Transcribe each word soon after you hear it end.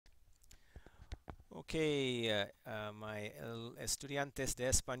Okay, my estudiantes de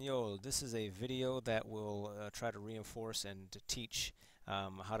español, this is a video that will try to reinforce and to teach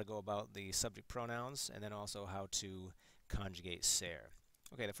how to go about the subject pronouns and then also how to conjugate ser.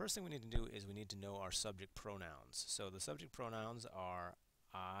 Okay, the first thing we need to do is we need to know our subject pronouns. So the subject pronouns are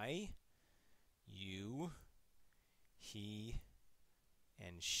I, you, he,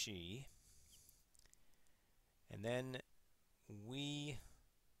 and she. And then we,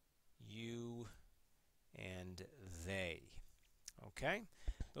 you, and they. Okay?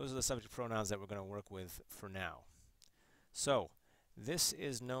 Those are the subject pronouns that we're going to work with for now. So, this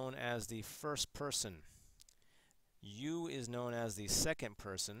is known as the first person. You is known as the second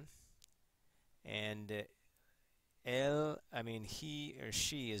person. And he or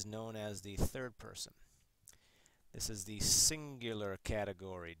she is known as the third person. This is the singular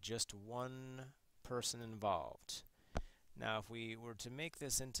category, just one person involved. Now, if we were to make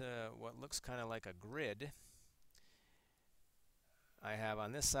this into what looks kind of like a grid, I have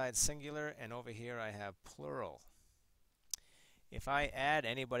on this side singular, and over here I have plural. If I add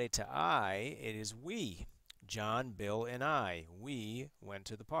anybody to I, it is we. John, Bill, and I. We went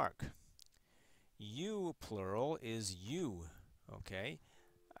to the park. You, plural, is you. Okay?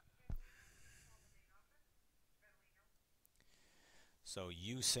 So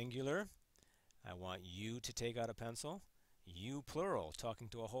you, singular. I want you to take out a pencil. You, plural, talking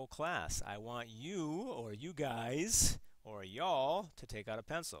to a whole class. I want you, or you guys, or y'all, to take out a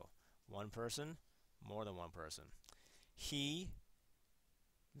pencil. One person, more than one person. He,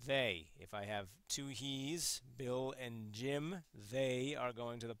 they. If I have two he's, Bill and Jim, they are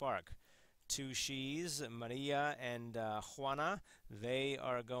going to the park. Two she's, Maria and Juana, they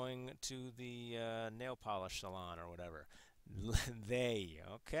are going to the nail polish salon or whatever. They,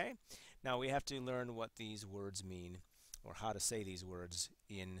 okay? Now we have to learn what these words mean or how to say these words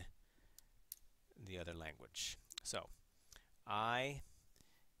in the other language. So, I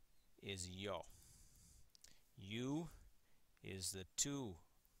is yo. You is the tú.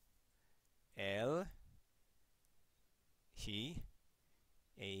 Él, he,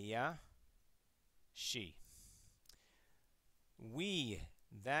 ella, she. We,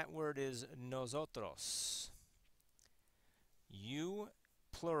 that word is nosotros. You,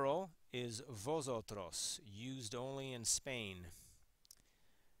 plural, is vosotros, used only in Spain.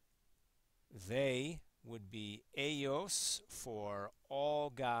 They would be ellos for all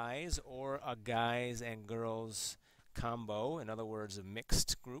guys or a guys and girls combo, in other words,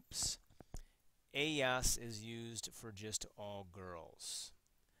 mixed groups. Ellas is used for just all girls.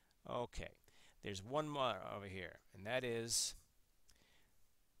 Okay, there's one more over here, and that is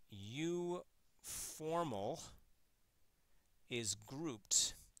you formal is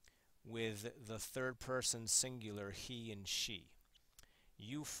grouped with the third person singular he and she.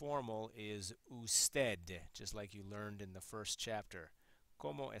 You formal is usted, just like you learned in the first chapter.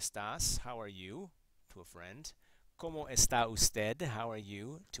 ¿Cómo estás? How are you? To a friend. ¿Cómo está usted? How are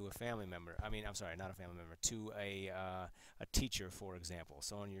you? To a family member. I'm sorry, not a family member. To a teacher, for example.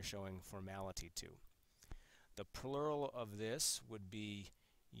 Someone you're showing formality to. The plural of this would be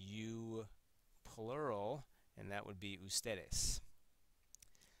you plural, and that would be ustedes.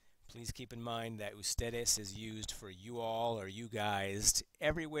 Please keep in mind that ustedes is used for you all or you guys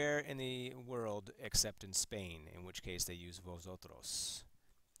everywhere in the world except in Spain, in which case they use vosotros.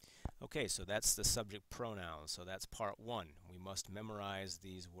 Okay, so that's the subject pronouns. So that's part one. We must memorize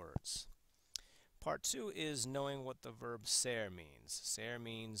these words. Part two is knowing what the verb ser means. Ser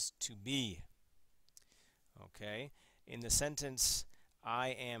means to be. Okay, in the sentence, I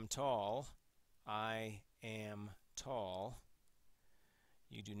am tall, I am tall,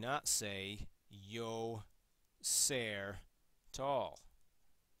 you do not say yo ser tall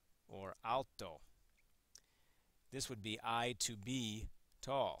or alto. This would be I to be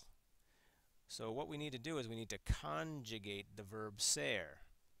tall. So what we need to do is we need to conjugate the verb ser.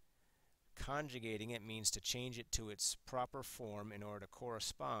 Conjugating it means to change it to its proper form in order to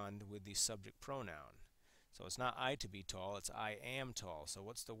correspond with the subject pronoun. So it's not I to be tall, it's I am tall. So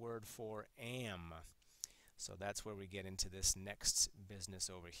what's the word for am? So that's where we get into this next business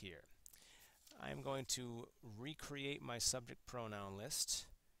over here. I'm going to recreate my subject pronoun list.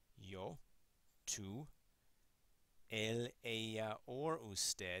 Yo, tú, él, ella, or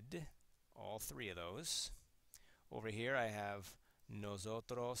usted. All three of those. Over here I have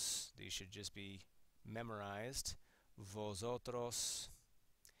nosotros. These should just be memorized. Vosotros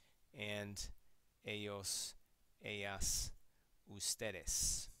and ellos, ellas,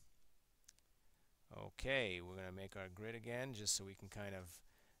 ustedes. Okay, we're going to make our grid again just so we can kind of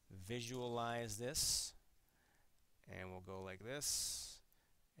visualize this. And we'll go like this,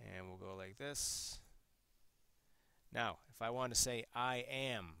 and we'll go like this, Now, if I want to say I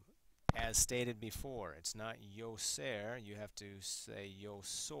am, as stated before, it's not yo ser, you have to say yo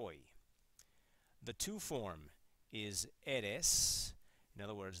soy. The to form is eres. In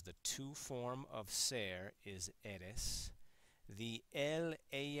other words, the to form of ser is eres. The él,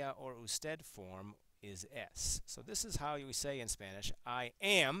 ella, or usted form is es. So this is how you say in Spanish, I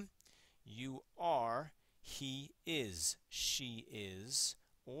am, you are, he is, she is,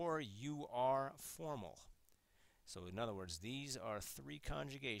 or you are formal. So in other words, these are three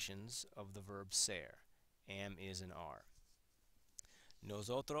conjugations of the verb ser. Am, is, and are.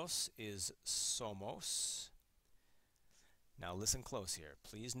 Nosotros is somos. Now listen close here.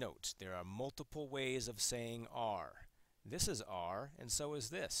 Please note, there are multiple ways of saying are. This is are, and so is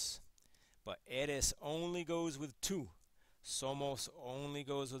this. But eres only goes with tu. Somos only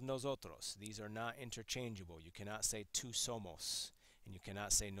goes with nosotros. These are not interchangeable. You cannot say tu somos, and you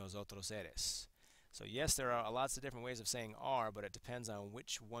cannot say nosotros eres. So yes, there are lots of different ways of saying are, but it depends on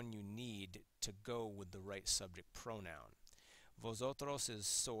which one you need to go with the right subject pronoun. Vosotros is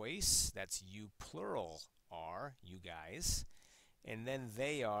sois, that's you plural are, you guys. And then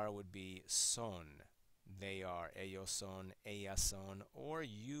they are would be son. They are, ellos son, ellas son, or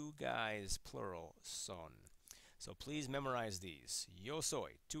you guys plural son. So please memorize these. Yo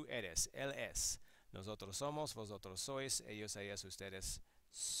soy, tú eres, él es. Nosotros somos, vosotros sois, ellos, ellas, ustedes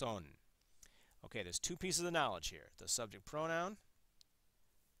son. Okay, there's two pieces of knowledge here. The subject pronoun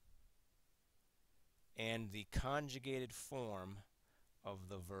and the conjugated form of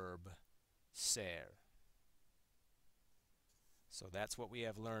the verb ser. So that's what we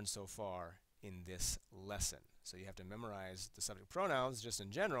have learned so far in this lesson. So you have to memorize the subject pronouns just in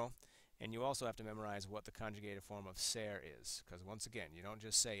general, and you also have to memorize what the conjugated form of ser is. Because once again, you don't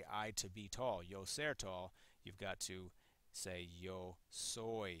just say I to be tall, yo ser tall. You've got to say yo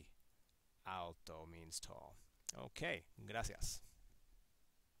soy alto means tall. Okay, gracias.